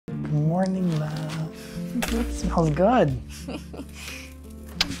Good morning, love. Smells good.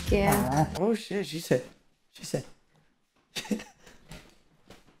 Yeah. Oh shit, she said.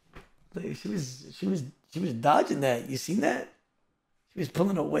 Like, she was dodging that. You seen that? She was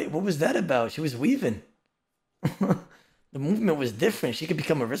pulling away. What was that about? She was weaving. The movement was different. She could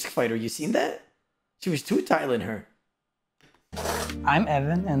become a risk fighter. You seen that? She was two-tiling her. I'm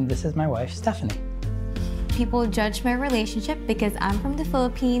Evan, and this is my wife, Stephanie. People judge my relationship because I'm from the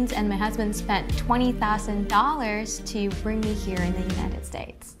Philippines and my husband spent $20,000 to bring me here in the United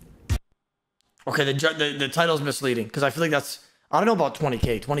States. Okay, the title's misleading because I feel like that's, I don't know about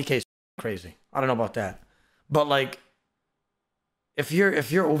 20K. 20K is crazy. I don't know about that. But like, if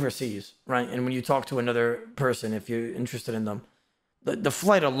you're overseas, right, and when you talk to another person, if you're interested in them, the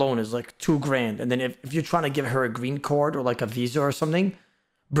flight alone is like $2,000, and then if you're trying to give her a green card or like a visa or something,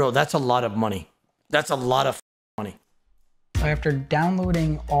 bro, that's a lot of money. That's a lot of money. After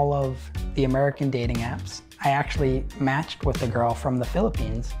downloading all of the American dating apps, I actually matched with a girl from the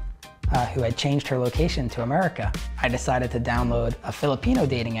Philippines who had changed her location to America. I decided to download a Filipino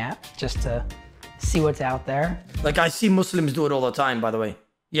dating app just to see what's out there. Like, I see Muslims do it all the time, by the way.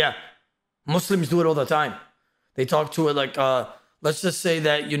 Yeah, Muslims do it all the time. They talk to it like, let's just say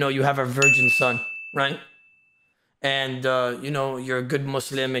that, you know, you have a virgin son, right? And, you know, you're a good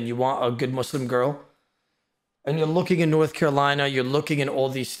Muslim and you want a good Muslim girl. And you're looking in North Carolina, you're looking in all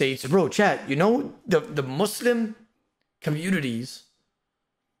these states. Bro, chat, you know, the Muslim communities,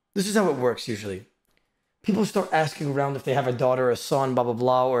 this is how it works usually. People start asking around if they have a daughter or a son, blah, blah,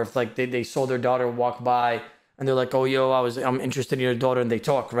 blah. Or if, like, they saw their daughter walk by and they're like, oh, yo, I'm interested in your daughter. And they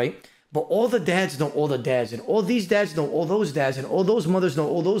talk, right? But all the dads know all the dads. And all these dads know all those dads. And all those mothers know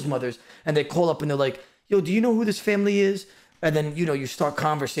all those mothers. And they call up and they're like, yo, do you know who this family is? And then, you know, you start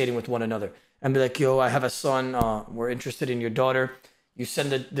conversating with one another and be like, yo, I have a son. We're interested in your daughter. You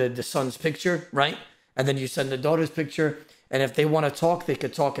send the son's picture, right? And then you send the daughter's picture. And if they want to talk, they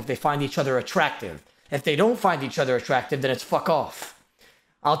could talk if they find each other attractive. If they don't find each other attractive, then it's fuck off.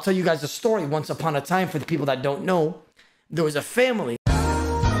 I'll tell you guys a story. Once upon a time, for the people that don't know, there was a family.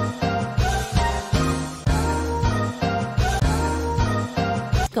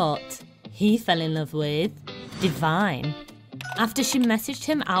 Scott, he fell in love with Divine after she messaged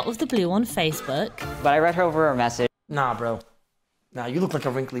him out of the blue on Facebook. But I read her over a message. Nah, bro. Nah, you look like a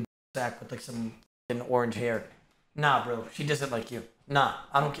wrinkly sack with like some orange hair. Nah, bro. She doesn't like you. Nah,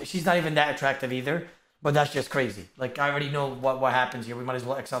 I don't care. She's not even that attractive either. But that's just crazy. Like, I already know what happens here. We might as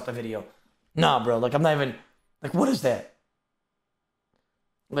well X out the video. Nah, bro. Like, I'm not even... Like, what is that?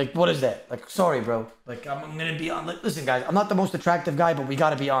 Like, what is that? Like, sorry, bro. Like, I'm gonna be on... Like, listen, guys. I'm not the most attractive guy, but we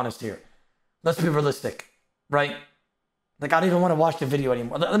gotta be honest here. Let's be realistic. Right? Like, I don't even want to watch the video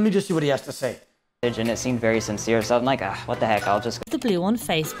anymore. Let me just see what he has to say. And it seemed very sincere, so I'm like, what the heck, I'll just... The blue on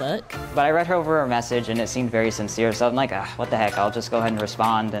Facebook. But I read her over a message and it seemed very sincere, so I'm like, what the heck, I'll just go ahead and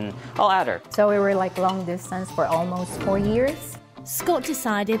respond and I'll add her. So we were like long distance for almost 4 years. Scott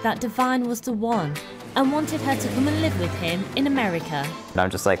decided that Divine was the one and wanted her to come and live with him in America. And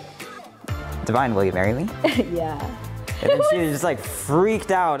I'm just like, Divine, will you marry me? Yeah. And then she was just like freaked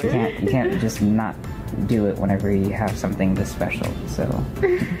out. You can't just not do it whenever you have something this special, so...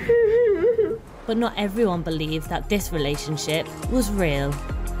 But not everyone believes that this relationship was real.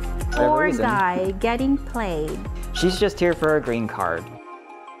 Poor guy getting played. She's just here for a green card.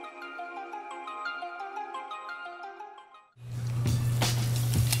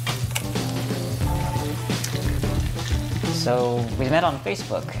 So we met on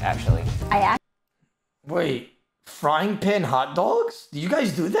Facebook, actually. Wait, frying pan hot dogs? Do you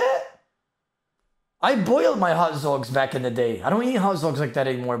guys do that? I boiled my hot dogs back in the day. I don't eat hot dogs like that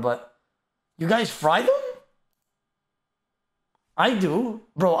anymore, but you guys fry them? I do.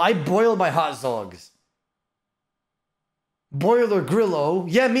 Bro, I boil my hot dogs. Boil or grill, oh.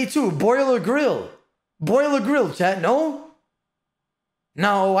 Yeah, me too. Boil or grill. Boil or grill, chat. No?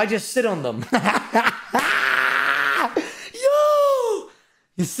 No, I just sit on them. Yo!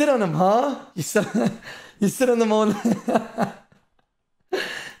 You sit on them, huh? You sit on them all.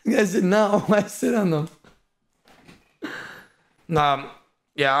 You guys said, no, I sit on them.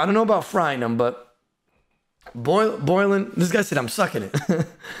 Yeah, I don't know about frying them, but boiling. This guy said I'm sucking it.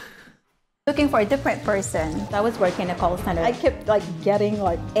 Looking for a different person. I was working in a call center. I kept like getting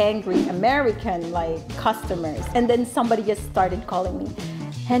like angry American like customers, and then somebody just started calling me,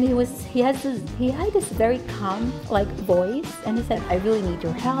 And he had this very calm like voice, and he said, I really need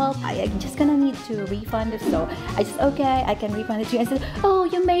your help. I'm just gonna need to refund it. So I said, okay, I can refund it to you. I said, oh,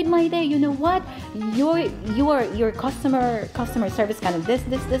 you made my day. You know what? Your customer service kind of this.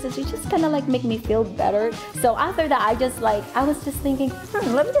 You just kind of like make me feel better. So after that, I was just thinking,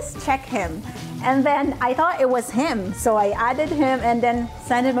 let me just check him. And then I thought it was him. So I added him and then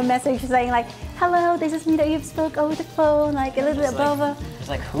sent him a message saying like, hello, this is me that you've spoke over the phone, like a little bit above. It's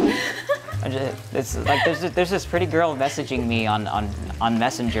like, who? It's like there's this pretty girl messaging me on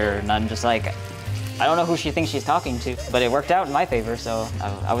Messenger, and I'm just like, I don't know who she thinks she's talking to, but it worked out in my favor, so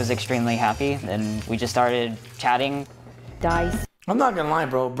I was extremely happy, and we just started chatting. Dice. I'm not gonna lie,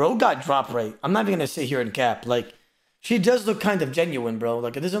 bro. Bro got drop rate. I'm not even gonna sit here and cap. Like, she does look kind of genuine, bro.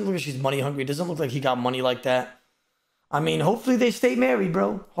 Like, it doesn't look like she's money hungry. It doesn't look like he got money like that. I mean, hopefully they stay married,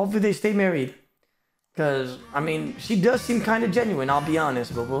 bro. Hopefully they stay married. Because, I mean, she does seem kind of genuine, I'll be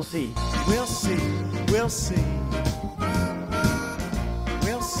honest, but we'll see. We'll see, we'll see.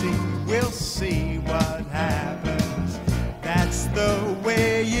 We'll see what happens. That's the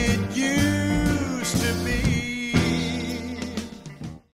way you